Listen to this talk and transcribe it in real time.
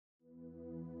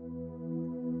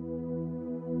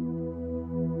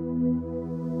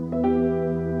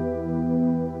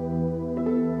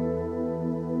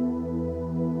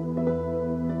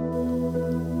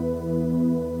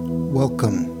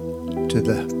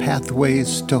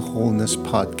Pathways to Wholeness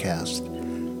podcast.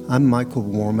 I'm Michael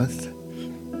Warmoth,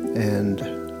 and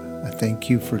I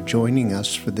thank you for joining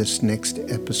us for this next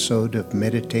episode of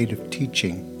meditative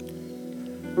teaching.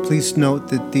 Please note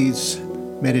that these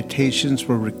meditations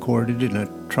were recorded in a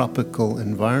tropical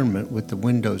environment with the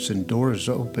windows and doors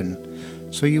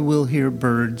open, so you will hear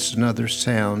birds and other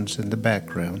sounds in the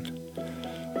background.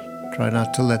 Try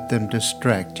not to let them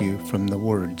distract you from the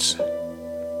words.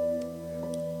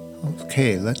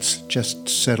 Okay, let's just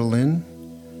settle in,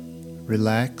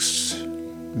 relax,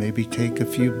 maybe take a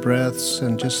few breaths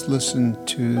and just listen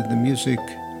to the music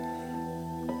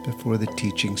before the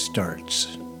teaching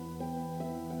starts.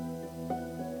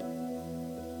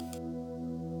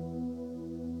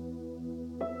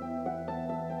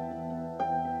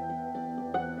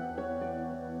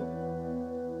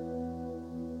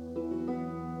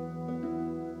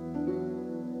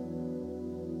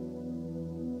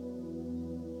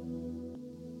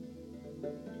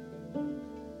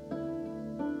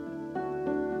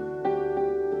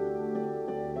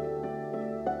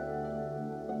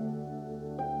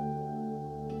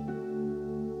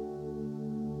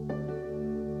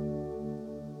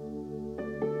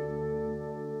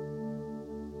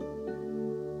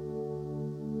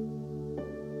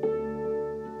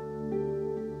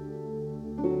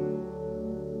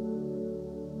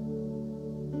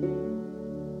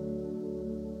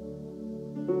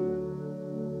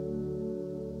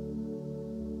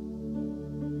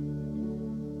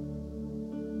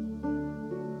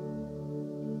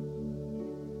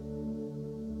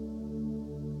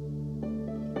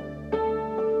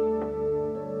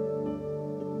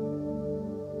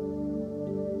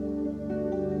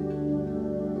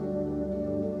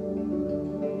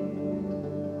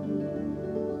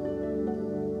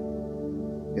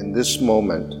 In this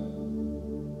moment,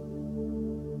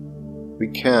 we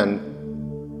can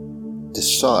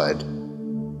decide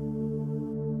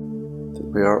that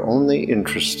we are only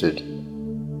interested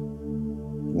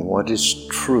in what is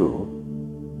true,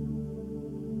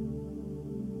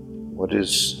 what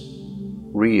is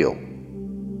real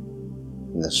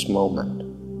in this moment.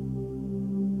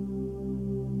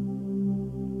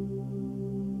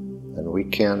 And we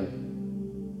can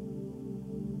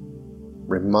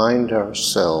remind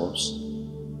ourselves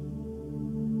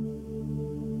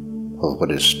of what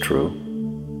is true.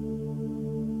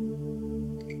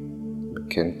 We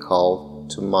can call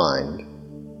to mind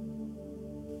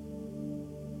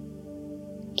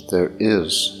that there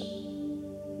is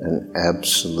an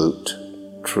absolute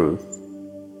truth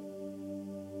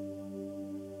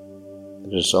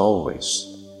that is always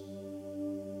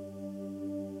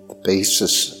the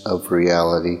basis of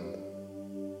reality,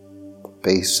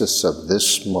 basis of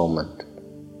this moment.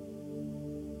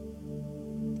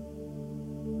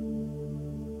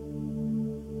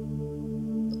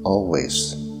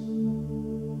 Always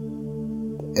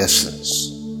the essence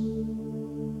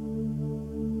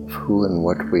of who and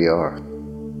what we are.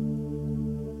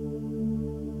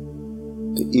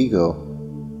 The ego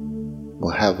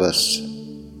will have us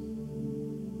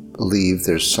believe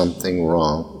there's something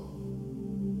wrong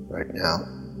right now.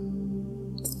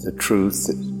 The truth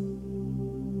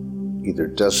either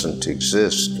doesn't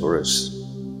exist or is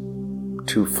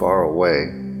too far away,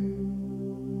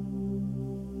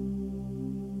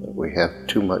 that we have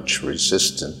too much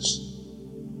resistance.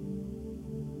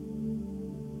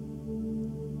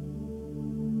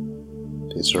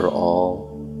 These are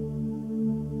all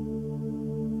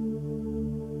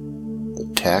the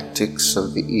tactics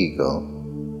of the ego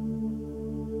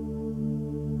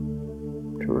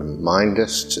to remind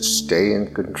us to stay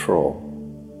in control,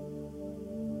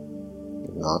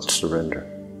 not surrender.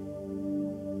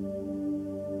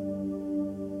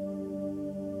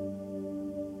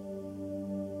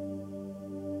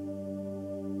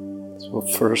 So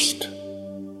first,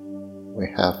 we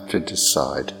have to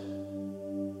decide,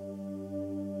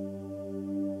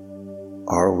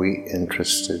 are we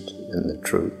interested in the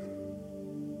truth?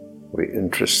 Are we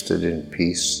interested in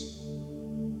peace?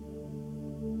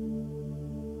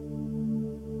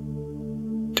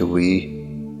 Do we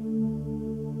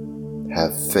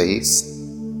have faith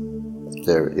that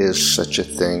there is such a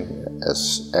thing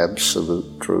as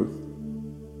absolute truth?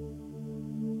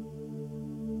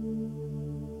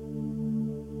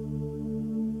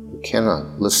 We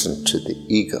cannot listen to the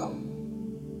ego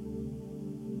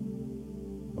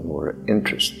when we're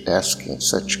asking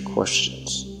such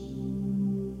questions.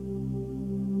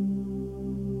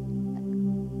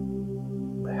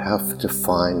 We have to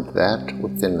find that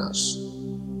within us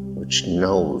which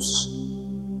knows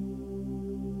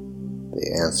the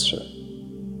answer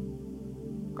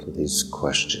to these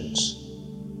questions.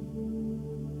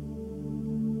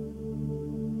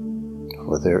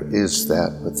 For there is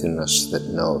that within us that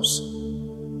knows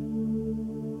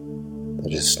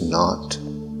that it's not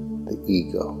the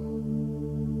ego,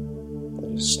 that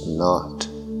it's not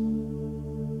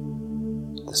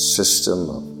the system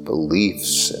of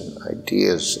beliefs and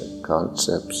ideas and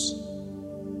concepts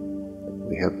that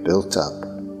we have built up,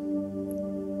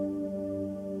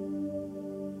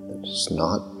 that is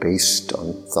not based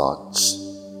on thoughts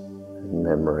and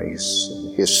memories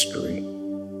and history.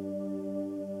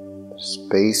 It's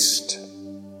based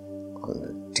on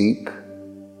the deep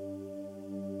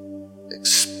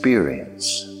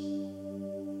experience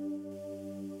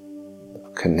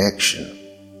of connection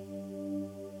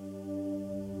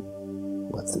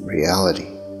with the reality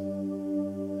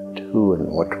and who and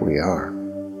what we are.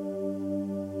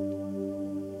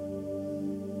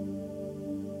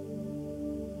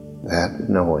 That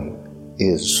knowing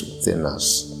is within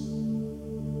us.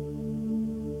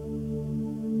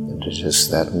 And it is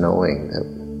that knowing that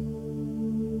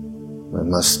we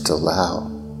must allow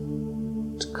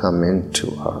to come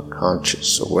into our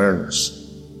conscious awareness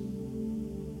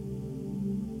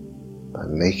by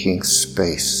making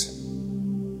space,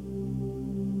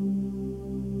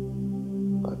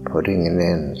 by putting an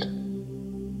end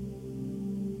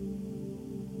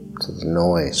to the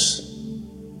noise,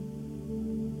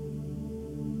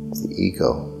 the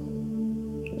ego,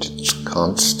 and its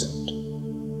constant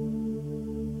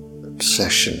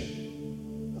obsession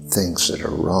with things that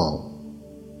are wrong.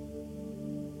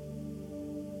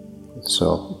 And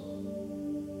so,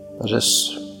 let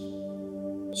us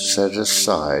set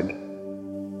aside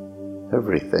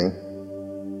everything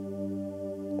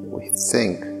that we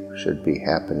think should be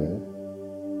happening,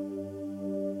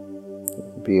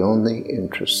 and be only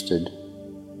interested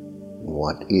in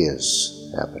what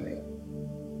is happening.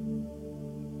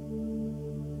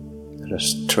 Let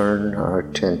us turn our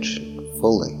attention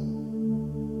fully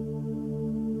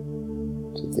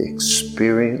to the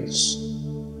experience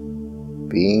of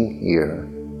being here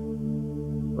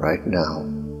right now,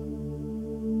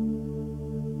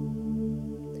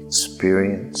 the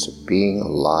experience of being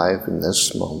alive in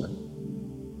this moment.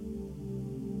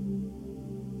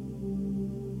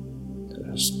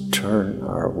 Let us turn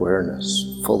our awareness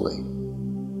fully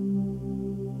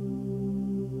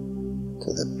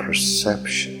to the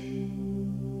perception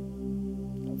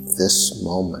of this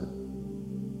moment.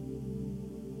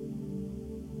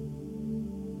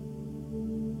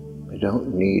 We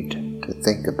don't need to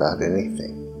think about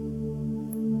anything.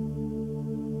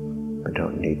 We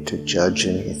don't need to judge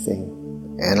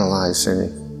anything, analyze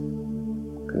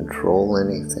anything, control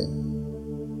anything.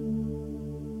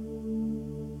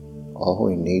 All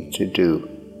we need to do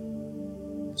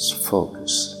is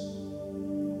focus.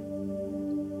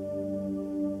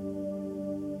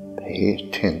 Pay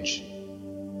attention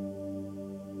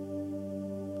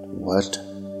to what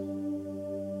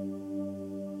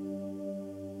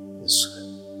is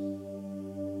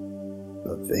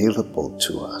available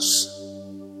to us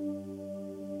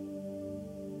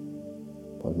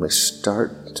when we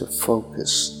start to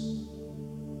focus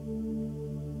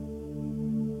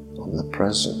on the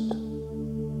present,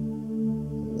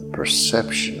 the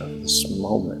perception of this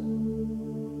moment,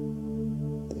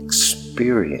 the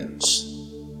experience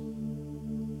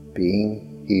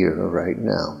being here right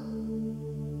now.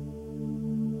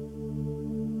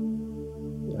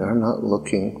 We are not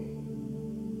looking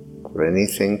for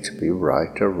anything to be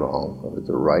right or wrong, or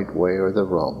the right way or the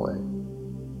wrong way.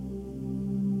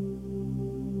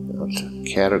 Not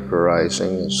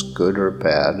categorizing as good or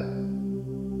bad.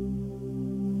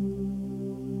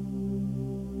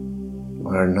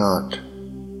 We are not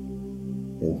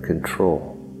in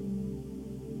control.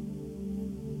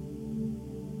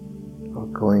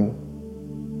 We're going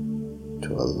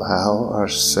to allow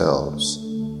ourselves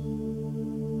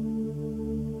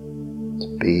to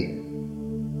be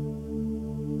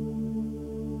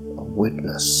a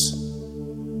witness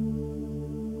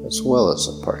as well as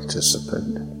a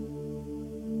participant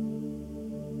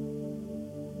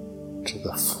to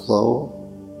the flow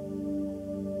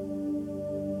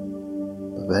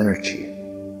of energy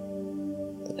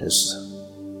that is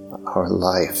our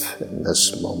life in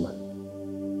this moment.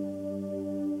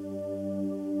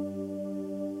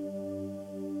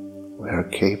 We are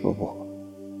capable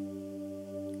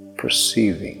of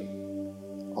perceiving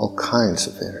all kinds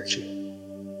of energy,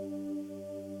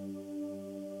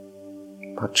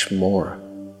 much more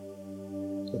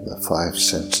than the five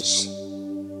senses.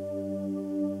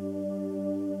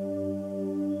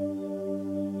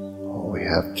 All we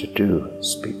have to do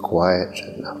is be quiet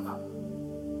enough,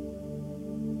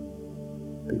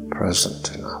 be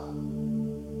present enough,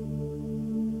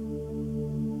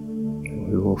 and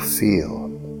we will feel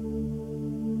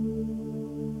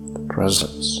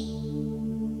presence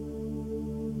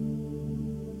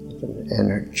of an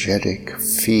energetic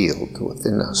field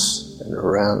within us and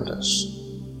around us.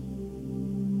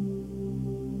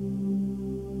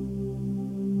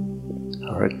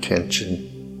 Our attention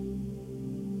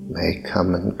may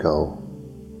come and go.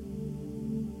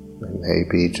 We may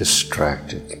be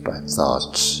distracted by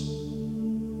thoughts.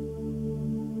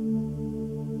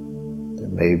 There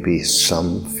may be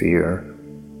some fear,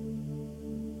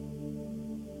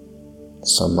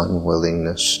 some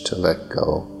unwillingness to let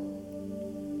go.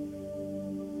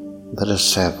 Let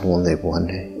us have only one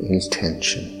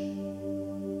intention.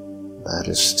 That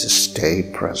is to stay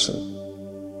present,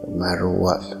 no matter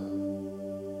what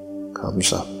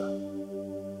comes up,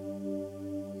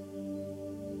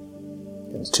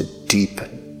 and to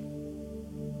deepen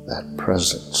that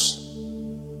presence,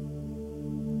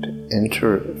 to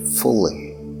enter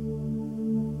fully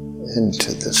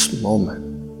into this moment.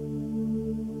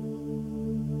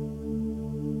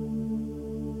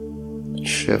 The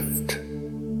shift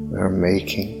we are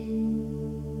making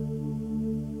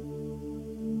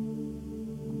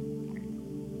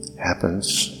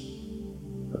happens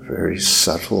at a very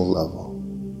subtle level.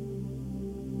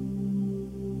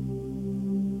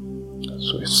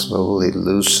 As we slowly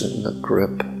loosen the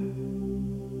grip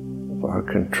of our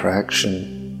contraction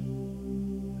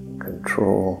and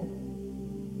control,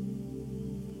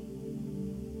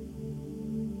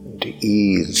 and to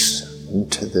ease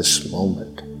into this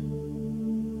moment.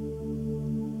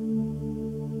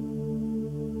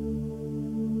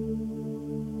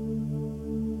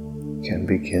 Can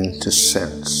begin to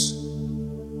sense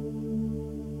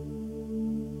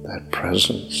that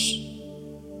presence,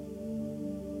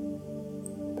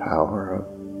 power of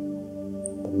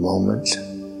the moment.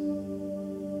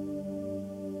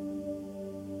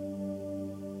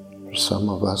 For some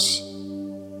of us,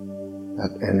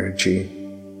 that energy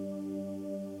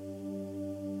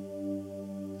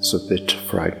is a bit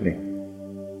frightening.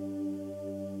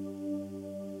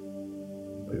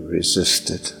 We resist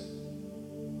it.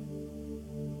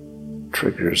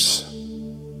 Triggers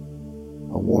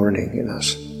a warning in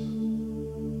us.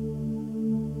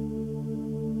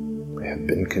 We have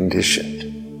been conditioned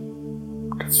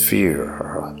to fear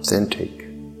our authentic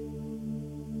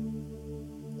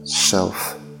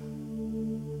self,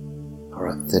 our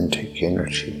authentic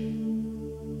energy.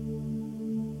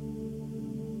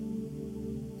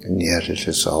 And yet it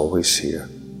is always here.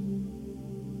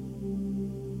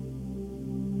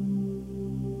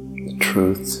 The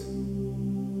truth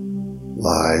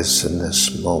lies in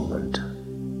this moment.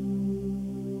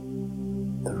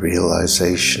 The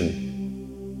realization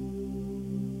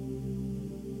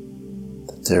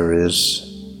that there is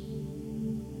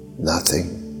nothing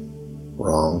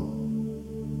wrong.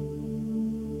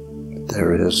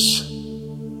 There is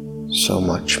so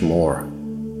much more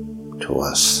to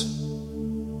us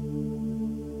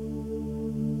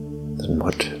than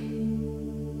what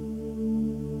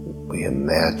we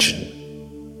imagine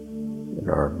in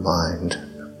our mind,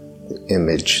 the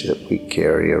image that we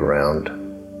carry around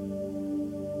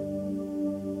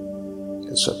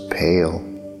is a pale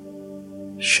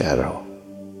shadow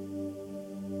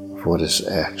of what is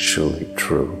actually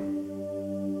true.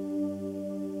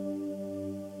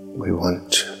 We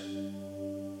want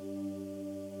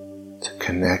to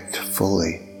connect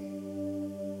fully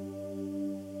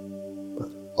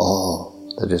with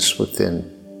all that is within,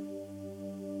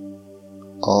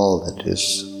 all that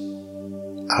is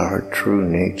our true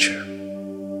nature,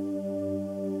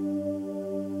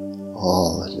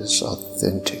 all that is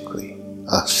authentically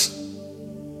us.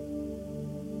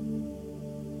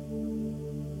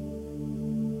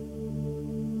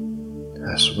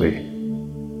 As we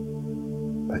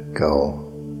let go,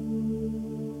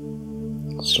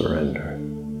 surrender,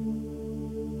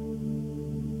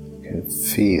 you can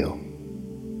feel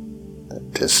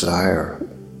that desire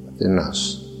within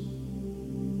us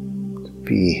to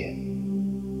be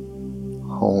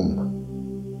home,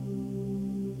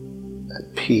 at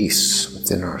peace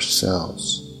within ourselves.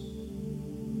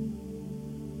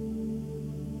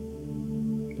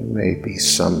 There may be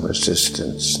some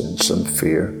resistance and some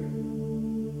fear.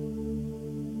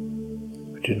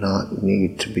 We do not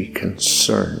need to be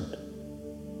concerned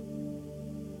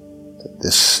that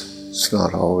this is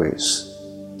not always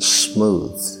a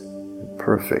smooth and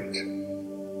perfect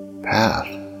path.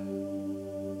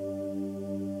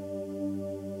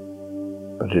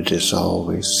 But it is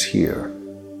always here,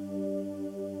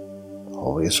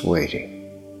 always waiting,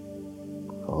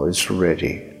 always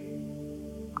ready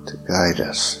to guide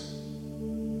us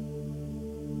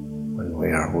when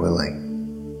we are willing.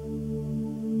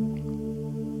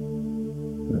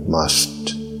 We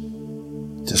must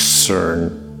decide discern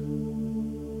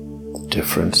the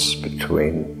difference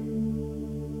between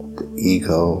what the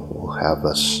ego will have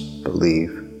us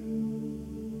believe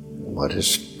and what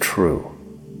is true.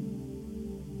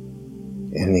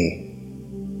 Any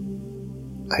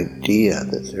idea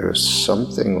that there is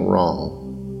something wrong,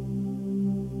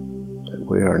 that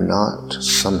we are not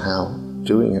somehow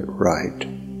doing it right,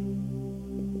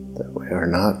 that we are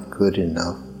not good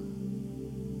enough,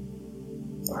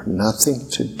 are nothing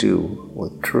to do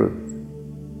with truth.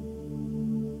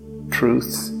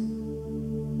 Truth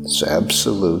is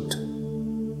absolute,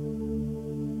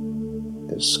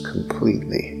 is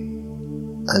completely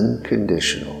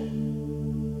unconditional.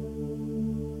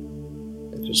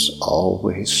 It is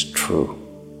always true.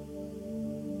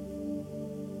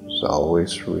 It is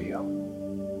always real.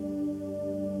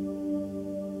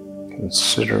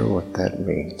 Consider what that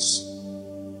means.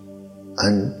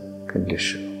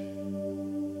 Unconditional.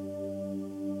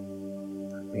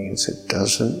 That means it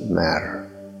doesn't matter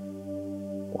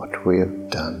what we have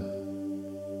done,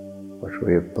 what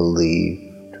we have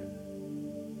believed,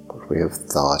 what we have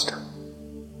thought,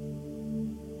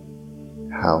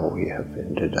 how we have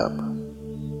ended up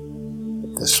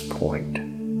at this point.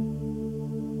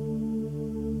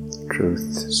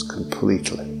 Truth is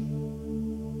completely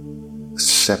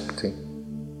accepting,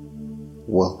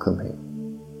 welcoming,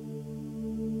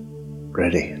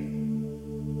 ready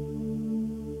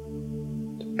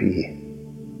to be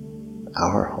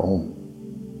our home.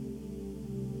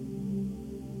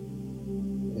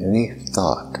 Any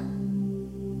thought,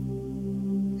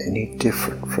 any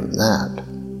different from that,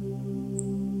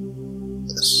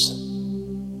 is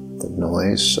the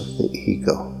noise of the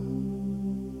ego.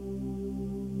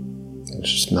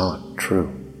 It's not true.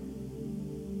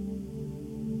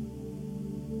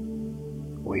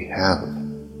 We have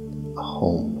a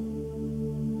home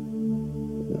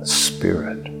in the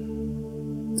spirit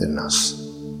within us,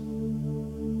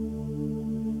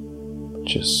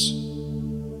 which is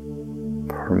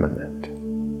permanent,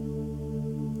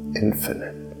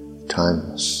 infinite,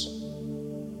 timeless,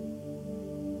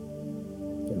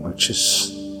 and which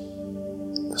is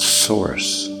the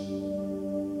source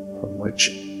from which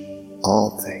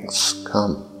all things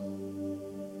come.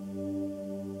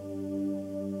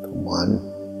 The one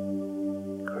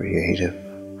creative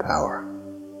power,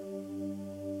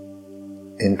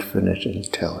 infinite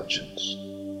intelligence,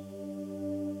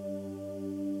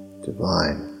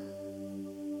 divine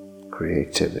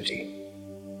creativity.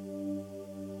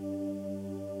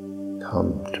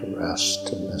 Come to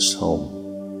rest in this home.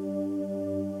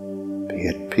 Be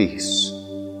at peace.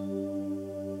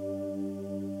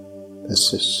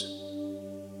 This is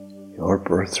your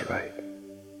birthright.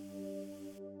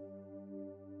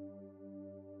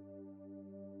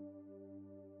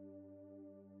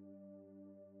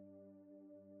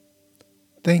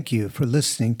 Thank you for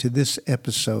listening to this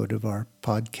episode of our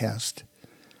podcast.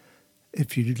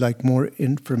 If you'd like more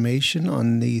information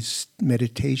on these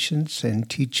meditations and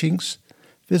teachings,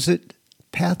 visit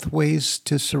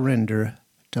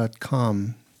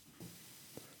pathwaystosurrender.com.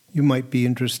 You might be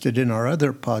interested in our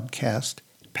other podcast,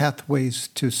 Pathways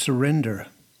to Surrender.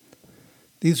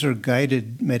 These are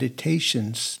guided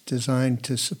meditations designed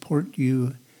to support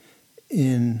you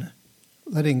in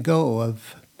letting go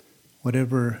of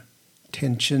whatever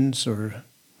tensions or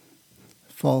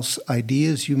false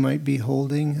ideas you might be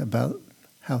holding about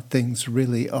how things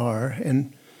really are,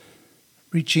 and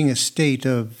reaching a state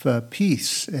of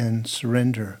peace and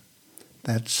surrender.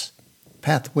 That's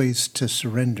Pathways to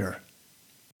Surrender.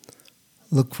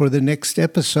 Look for the next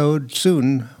episode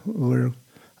soon. We're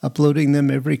uploading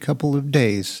them every couple of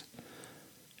days.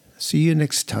 See you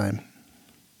next time.